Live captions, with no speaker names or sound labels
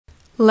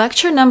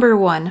Lecture number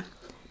 1.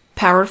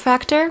 Power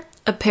factor,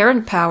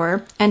 apparent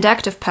power, and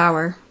active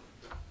power.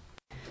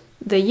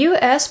 The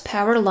US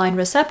power line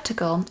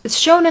receptacle is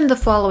shown in the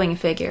following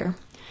figure.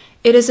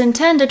 It is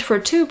intended for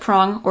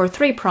 2-prong or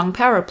 3-prong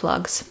power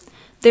plugs.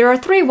 There are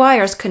 3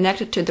 wires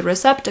connected to the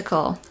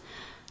receptacle.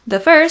 The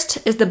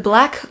first is the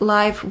black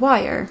live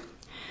wire,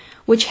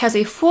 which has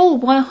a full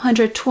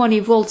 120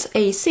 volts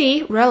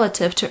AC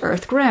relative to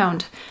earth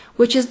ground,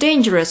 which is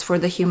dangerous for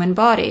the human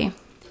body.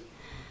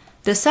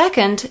 The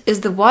second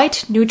is the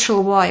white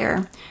neutral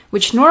wire,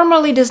 which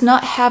normally does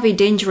not have a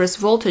dangerous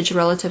voltage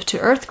relative to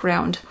earth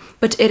ground,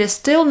 but it is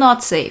still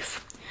not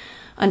safe.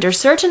 Under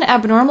certain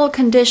abnormal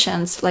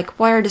conditions, like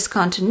wire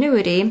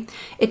discontinuity,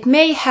 it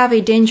may have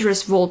a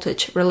dangerous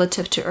voltage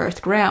relative to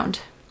earth ground.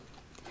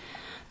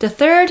 The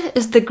third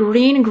is the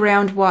green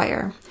ground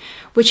wire,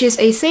 which is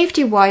a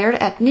safety wire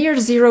at near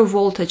zero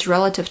voltage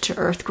relative to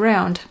earth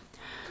ground.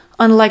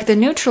 Unlike the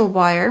neutral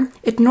wire,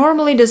 it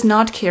normally does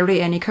not carry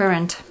any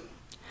current.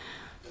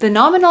 The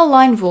nominal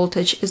line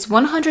voltage is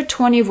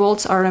 120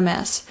 volts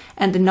RMS,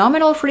 and the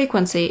nominal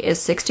frequency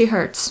is 60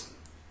 Hz.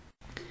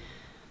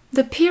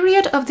 The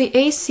period of the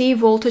AC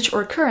voltage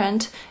or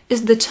current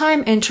is the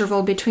time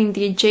interval between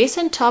the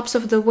adjacent tops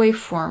of the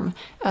waveform,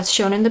 as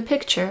shown in the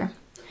picture.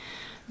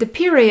 The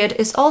period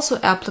is also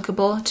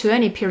applicable to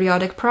any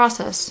periodic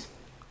process.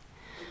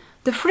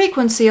 The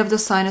frequency of the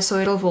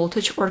sinusoidal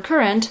voltage or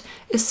current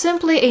is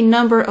simply a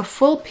number of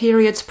full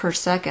periods per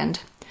second.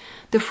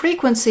 The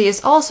frequency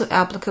is also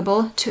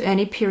applicable to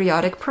any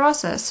periodic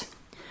process.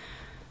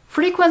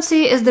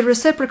 Frequency is the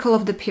reciprocal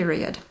of the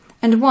period,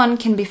 and one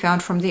can be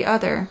found from the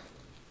other.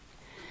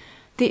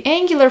 The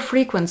angular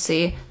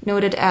frequency,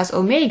 noted as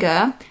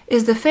omega,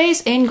 is the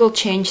phase angle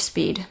change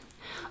speed.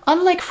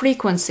 Unlike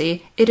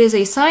frequency, it is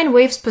a sine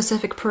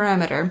wave-specific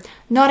parameter,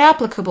 not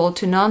applicable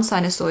to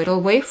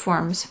non-sinusoidal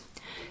waveforms.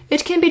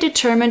 It can be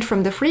determined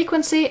from the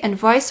frequency and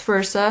vice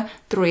versa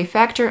through a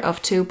factor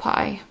of 2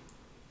 pi.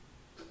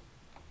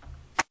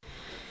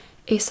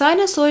 A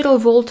sinusoidal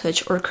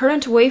voltage or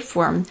current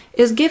waveform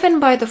is given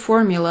by the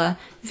formula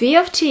V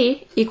of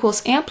t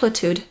equals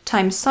amplitude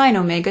times sine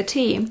omega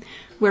t,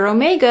 where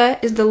omega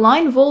is the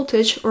line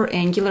voltage or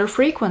angular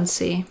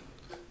frequency.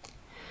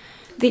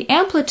 The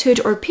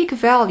amplitude or peak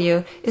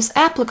value is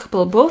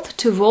applicable both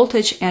to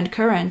voltage and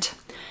current.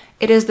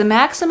 It is the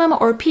maximum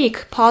or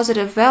peak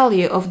positive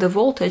value of the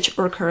voltage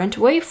or current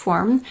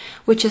waveform,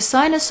 which is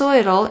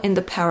sinusoidal in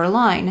the power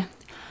line.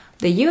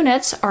 The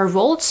units are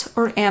volts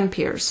or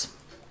amperes.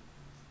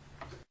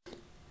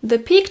 The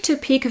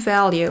peak-to-peak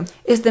value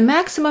is the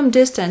maximum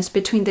distance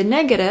between the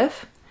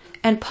negative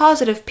and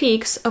positive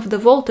peaks of the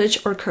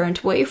voltage or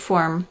current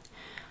waveform.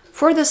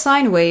 For the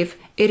sine wave,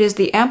 it is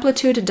the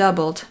amplitude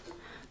doubled.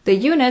 The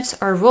units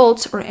are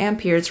volts or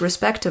amperes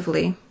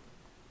respectively.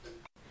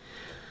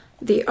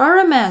 The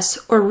RMS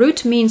or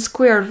root mean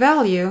square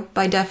value,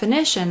 by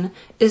definition,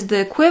 is the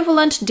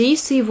equivalent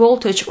DC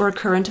voltage or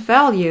current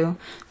value,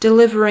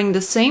 delivering the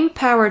same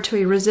power to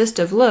a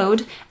resistive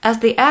load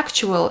as the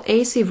actual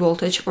AC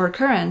voltage or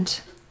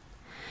current.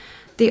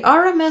 The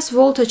RMS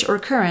voltage or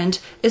current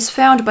is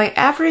found by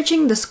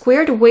averaging the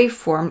squared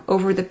waveform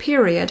over the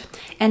period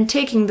and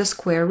taking the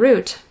square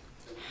root.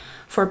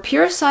 For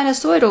pure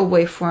sinusoidal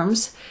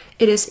waveforms,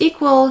 it is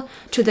equal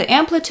to the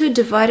amplitude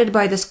divided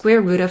by the square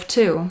root of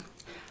 2.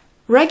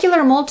 Regular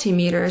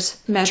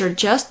multimeters measure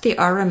just the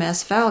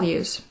RMS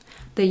values.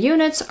 The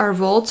units are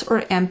volts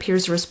or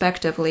amperes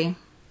respectively.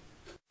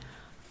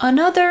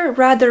 Another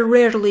rather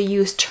rarely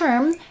used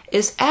term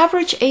is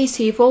average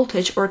AC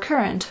voltage or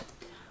current.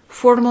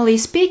 Formally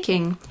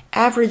speaking,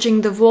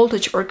 averaging the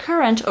voltage or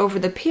current over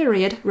the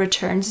period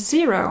returns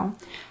 0.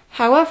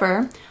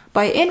 However,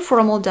 by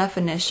informal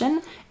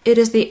definition, it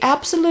is the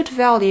absolute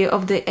value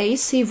of the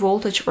AC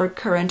voltage or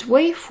current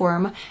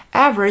waveform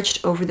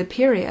averaged over the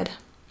period.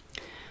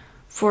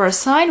 For a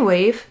sine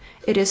wave,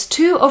 it is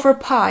 2 over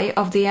pi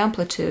of the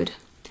amplitude.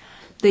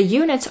 The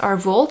units are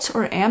volts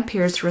or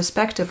amperes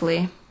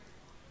respectively.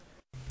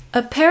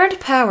 Apparent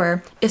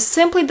power is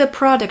simply the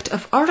product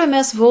of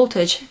RMS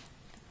voltage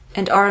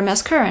and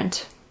RMS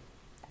current.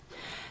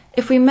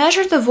 If we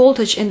measure the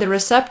voltage in the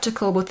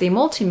receptacle with the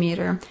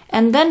multimeter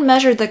and then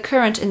measure the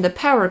current in the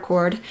power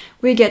cord,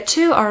 we get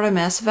 2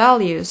 RMS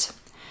values.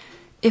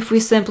 If we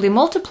simply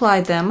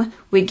multiply them,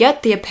 we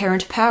get the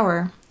apparent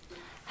power.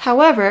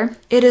 However,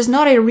 it is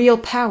not a real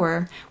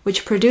power,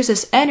 which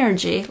produces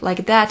energy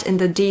like that in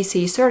the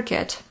DC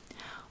circuit.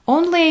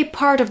 Only a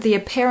part of the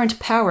apparent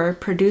power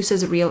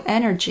produces real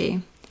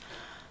energy.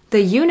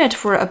 The unit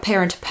for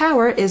apparent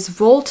power is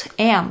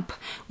volt-amp,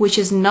 which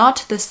is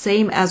not the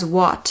same as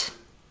watt.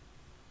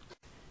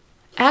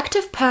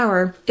 Active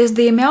power is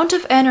the amount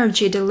of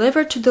energy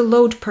delivered to the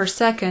load per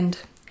second.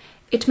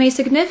 It may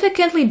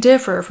significantly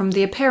differ from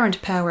the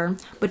apparent power,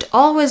 but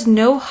always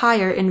no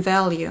higher in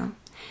value.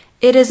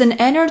 It is an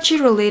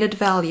energy-related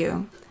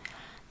value.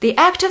 The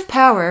active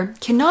power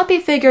cannot be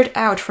figured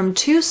out from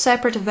 2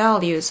 separate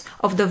values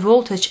of the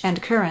voltage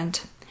and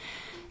current.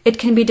 It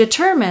can be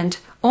determined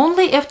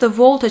only if the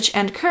voltage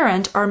and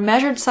current are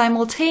measured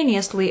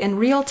simultaneously in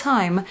real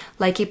time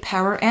like a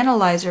power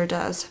analyzer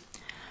does.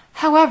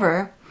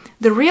 However,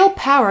 the real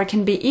power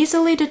can be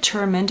easily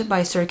determined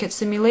by circuit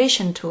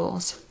simulation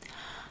tools.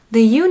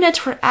 The unit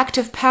for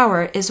active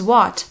power is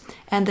watt,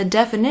 and the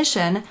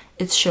definition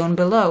is shown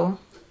below.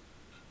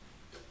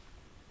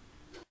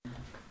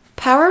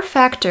 Power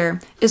factor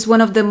is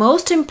one of the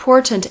most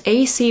important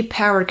AC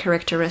power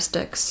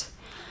characteristics.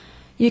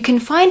 You can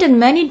find in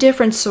many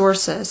different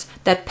sources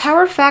that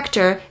power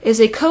factor is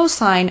a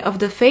cosine of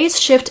the phase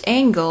shift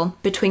angle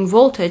between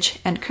voltage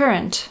and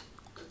current.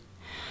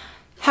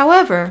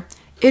 However,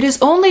 it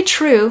is only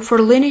true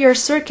for linear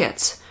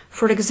circuits,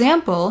 for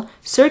example,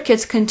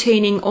 circuits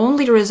containing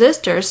only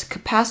resistors,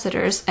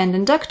 capacitors, and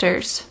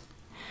inductors.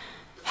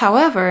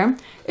 However,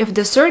 if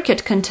the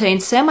circuit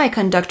contains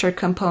semiconductor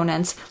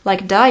components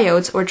like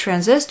diodes or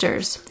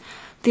transistors,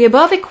 the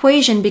above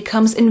equation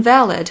becomes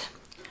invalid.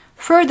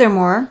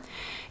 Furthermore,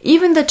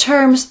 even the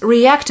terms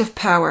reactive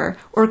power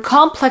or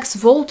complex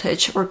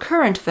voltage or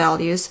current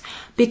values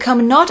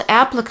become not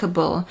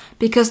applicable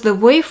because the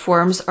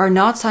waveforms are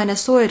not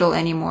sinusoidal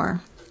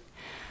anymore.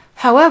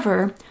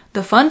 However,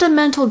 the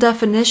fundamental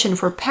definition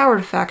for power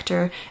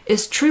factor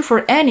is true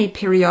for any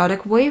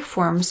periodic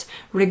waveforms,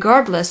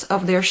 regardless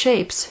of their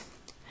shapes.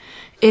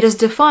 It is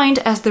defined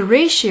as the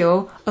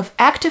ratio of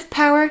active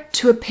power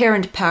to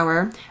apparent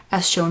power,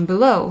 as shown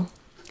below.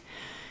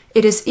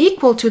 It is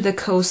equal to the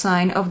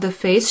cosine of the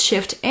phase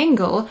shift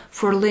angle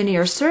for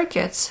linear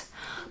circuits,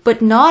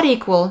 but not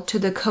equal to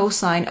the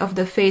cosine of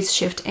the phase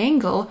shift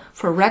angle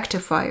for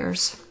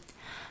rectifiers.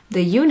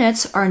 The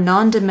units are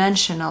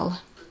non-dimensional.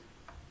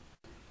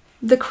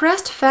 The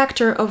Crest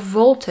factor of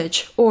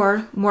voltage,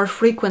 or more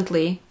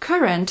frequently,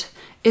 current,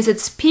 is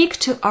its peak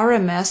to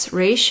RMS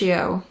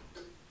ratio.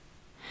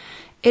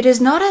 It is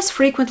not as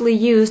frequently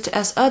used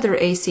as other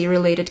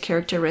AC-related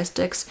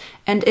characteristics,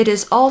 and it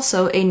is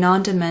also a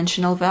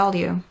non-dimensional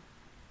value.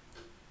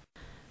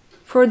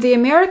 For the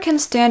American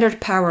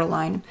Standard Power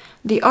Line,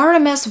 the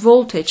RMS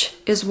voltage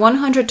is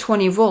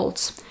 120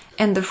 volts,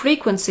 and the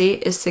frequency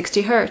is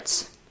 60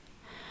 Hz.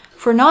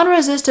 For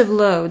non-resistive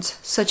loads,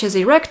 such as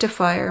a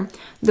rectifier,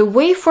 the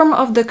waveform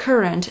of the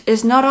current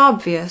is not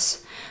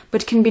obvious,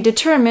 but can be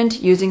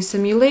determined using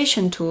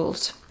simulation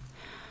tools.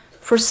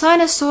 For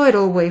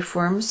sinusoidal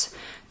waveforms,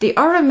 the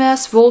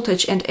RMS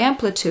voltage and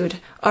amplitude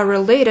are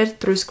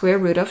related through square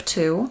root of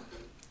 2.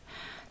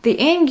 The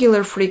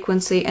angular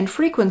frequency and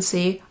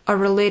frequency are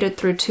related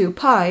through 2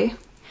 pi,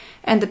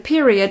 and the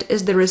period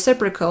is the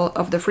reciprocal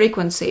of the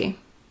frequency.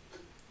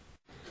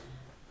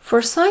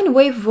 For sine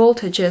wave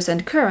voltages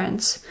and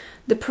currents,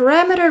 the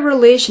parameter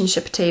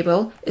relationship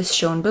table is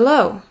shown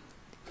below.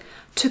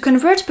 To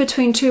convert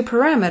between two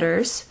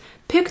parameters,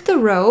 pick the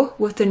row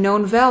with the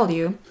known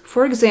value,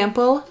 for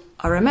example,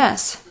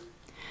 RMS.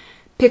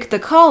 Pick the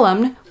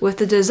column with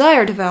the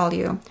desired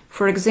value,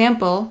 for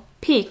example,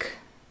 peak.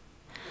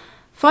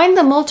 Find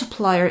the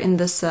multiplier in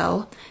the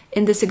cell,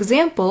 in this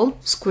example,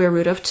 square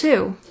root of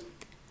 2.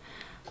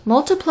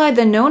 Multiply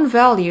the known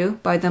value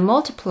by the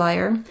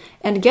multiplier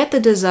and get the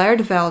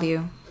desired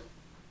value.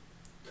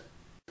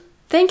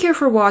 Thank you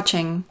for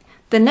watching.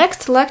 The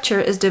next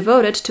lecture is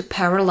devoted to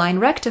power line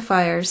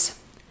rectifiers.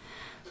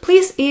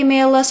 Please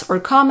email us or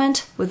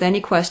comment with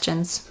any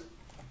questions.